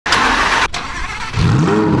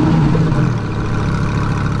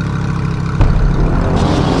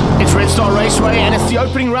Raceway, and it's the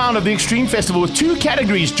opening round of the Extreme Festival with 2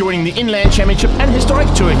 categories joining the Inland Championship and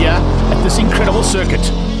Historic Tour here at this incredible circuit.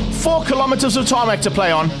 4 kilometers of tarmac to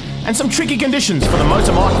play on, and some tricky conditions for the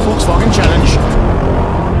Motormark Volkswagen Challenge.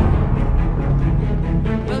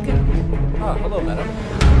 Welcome. Ah, hello, madam.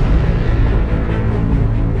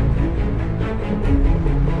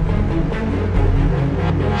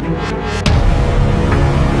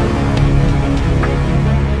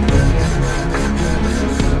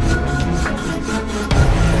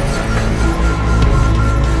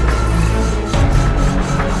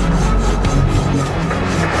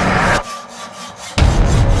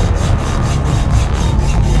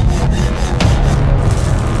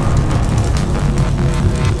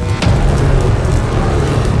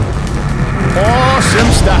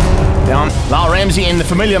 Awesome stuff. Down Lyle Ramsey in the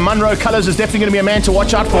familiar Munro colours is definitely going to be a man to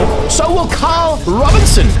watch out for. So will Carl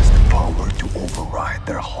Robinson. Has the power to override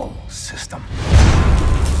their whole system.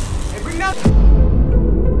 Hey, bring that.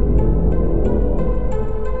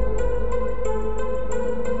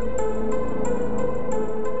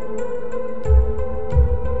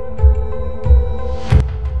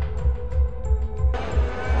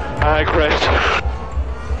 Hi, Chris.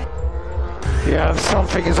 Yeah,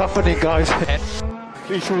 something is happening, guys.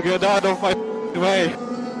 Please will get out of my way.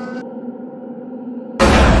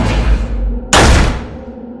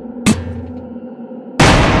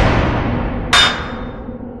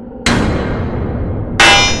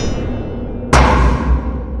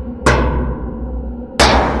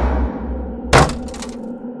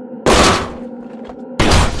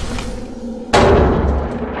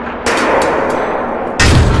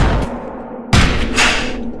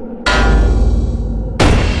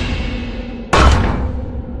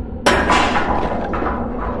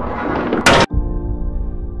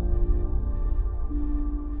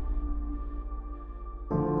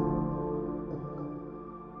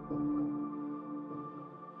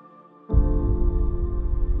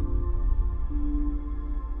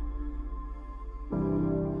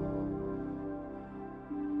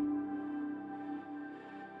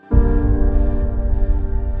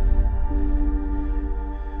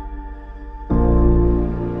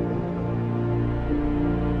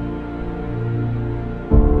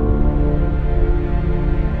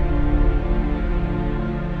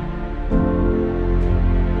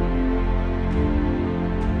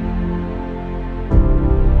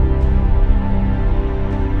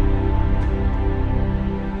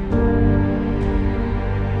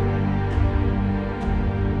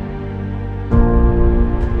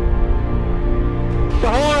 The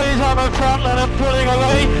whole reason I'm in front and I'm pulling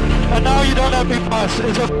away, and now you don't let me pass.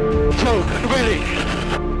 It's a joke, really.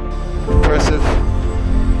 Impressive.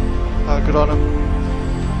 Good on him.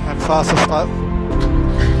 And fastest lap.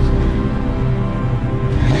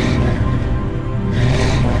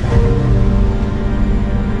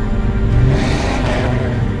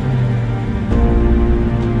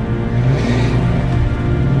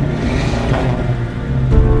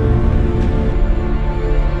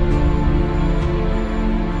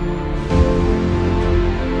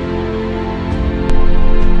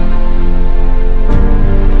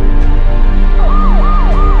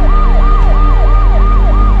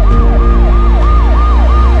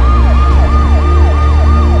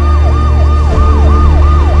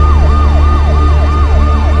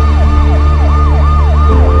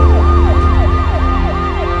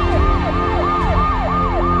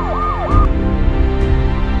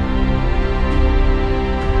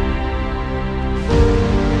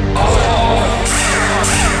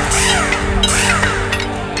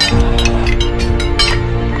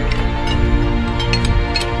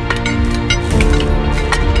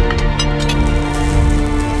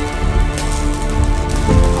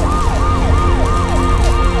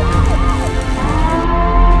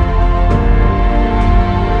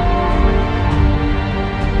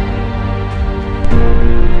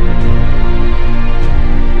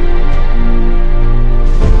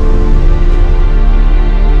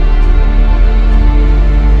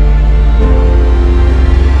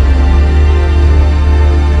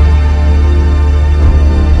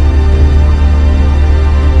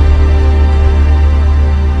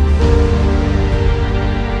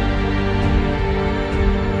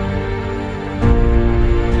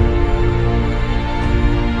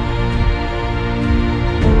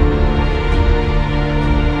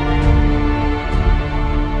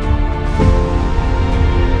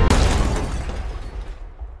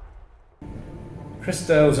 Chris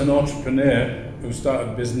Dale's an entrepreneur who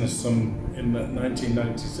started business in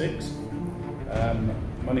 1996,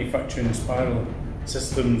 manufacturing spiral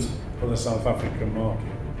systems for the South African market.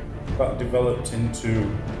 That developed into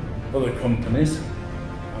other companies,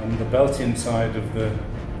 and the belt inside of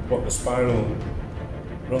what the spiral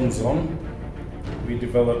runs on. We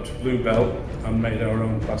developed Blue Belt and made our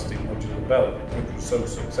own plastic modular belt, which was so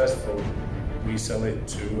successful we sell it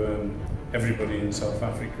to everybody in South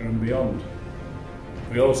Africa and beyond.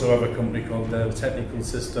 We also have a company called Dale Technical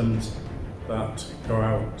Systems that go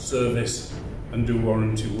out, service and do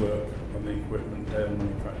warranty work on the equipment Dale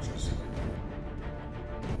manufactures.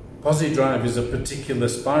 PosiDrive is a particular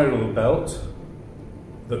spiral belt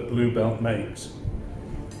that Blue Belt makes.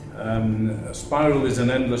 A spiral is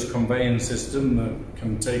an endless conveyance system that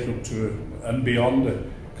can take up to and beyond a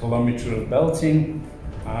kilometre of belting,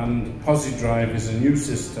 and PosiDrive is a new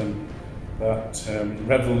system that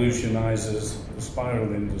revolutionises the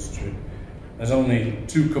spiral industry. There's only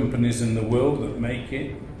 2 companies in the world that make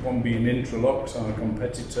it, one being Intralox, our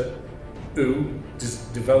competitor, who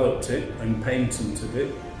developed it and patented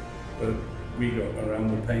it, but we got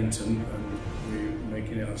around the patent and we're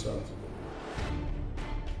making it ourselves.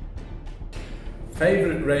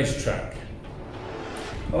 Favourite racetrack?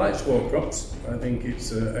 I like Swallcrops. I think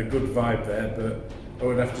it's a good vibe there, but I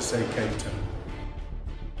would have to say Cape Town.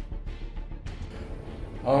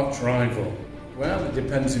 Arch rival? Well, it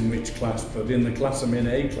depends in which class, but in the class I'm in,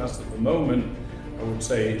 A class at the moment, I would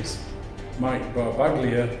say it's Mike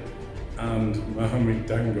Barbaglia and Mohamed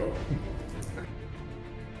Dango.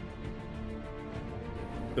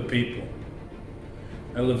 The people.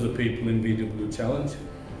 I love the people in VW Challenge.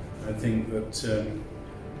 I think that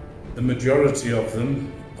the majority of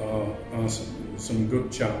them are some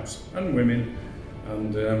good chaps and women,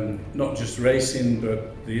 and not just racing,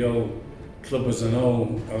 but the old club as an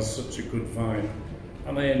whole has such a good vibe,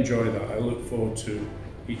 and I enjoy that. I look forward to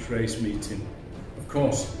each race meeting. Of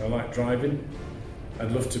course, I like driving.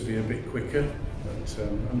 I'd love to be a bit quicker, but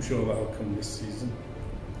I'm sure that'll come this season.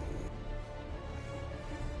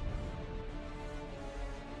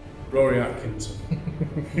 Rory Atkinson.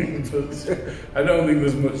 But I don't think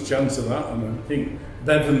there's much chance of that, and I think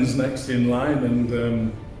Bevan's next in line,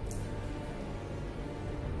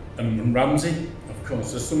 and Ramsey. Of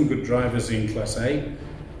course, there's some good drivers in Class A.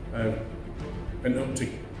 I went up to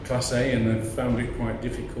Class A and I found it quite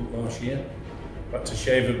difficult last year. I had to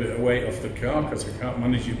shave a bit of weight off the car because I can't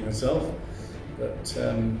manage it myself. But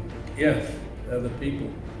yeah, they're the people.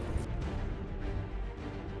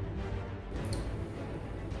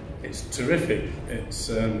 It's terrific. It's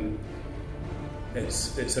a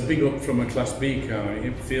big up from a Class B car.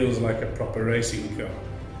 It feels like a proper racing car.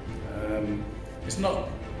 It's not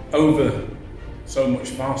over so much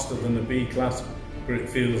faster than a B class, but it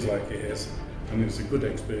feels like it is, and it's a good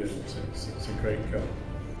experience. It's a great car.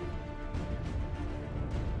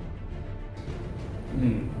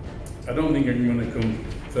 I don't think I'm going to come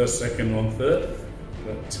first, second, or third,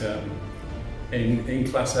 but in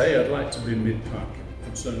Class A, I'd like to be mid-pack.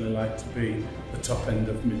 I'd certainly like to be the top end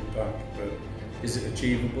of mid-pack, but is it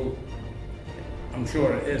achievable? I'm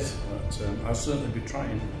sure it is, but I'll certainly be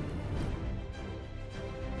trying.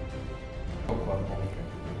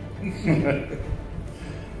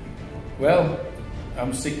 Well,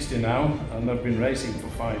 I'm 60 now and I've been racing for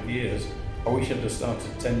 5 years. I wish I'd have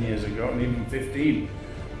started 10 years ago and even 15,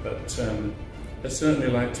 but I'd certainly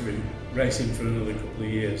like to be racing for another couple of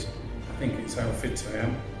years. I think it's how fit I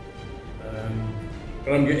am.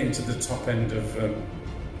 But I'm getting to the top end of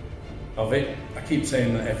it. I keep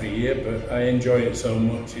saying that every year, but I enjoy it so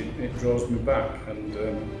much, it draws me back, and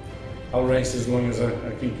I'll race as long as I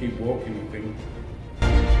can keep walking, I think.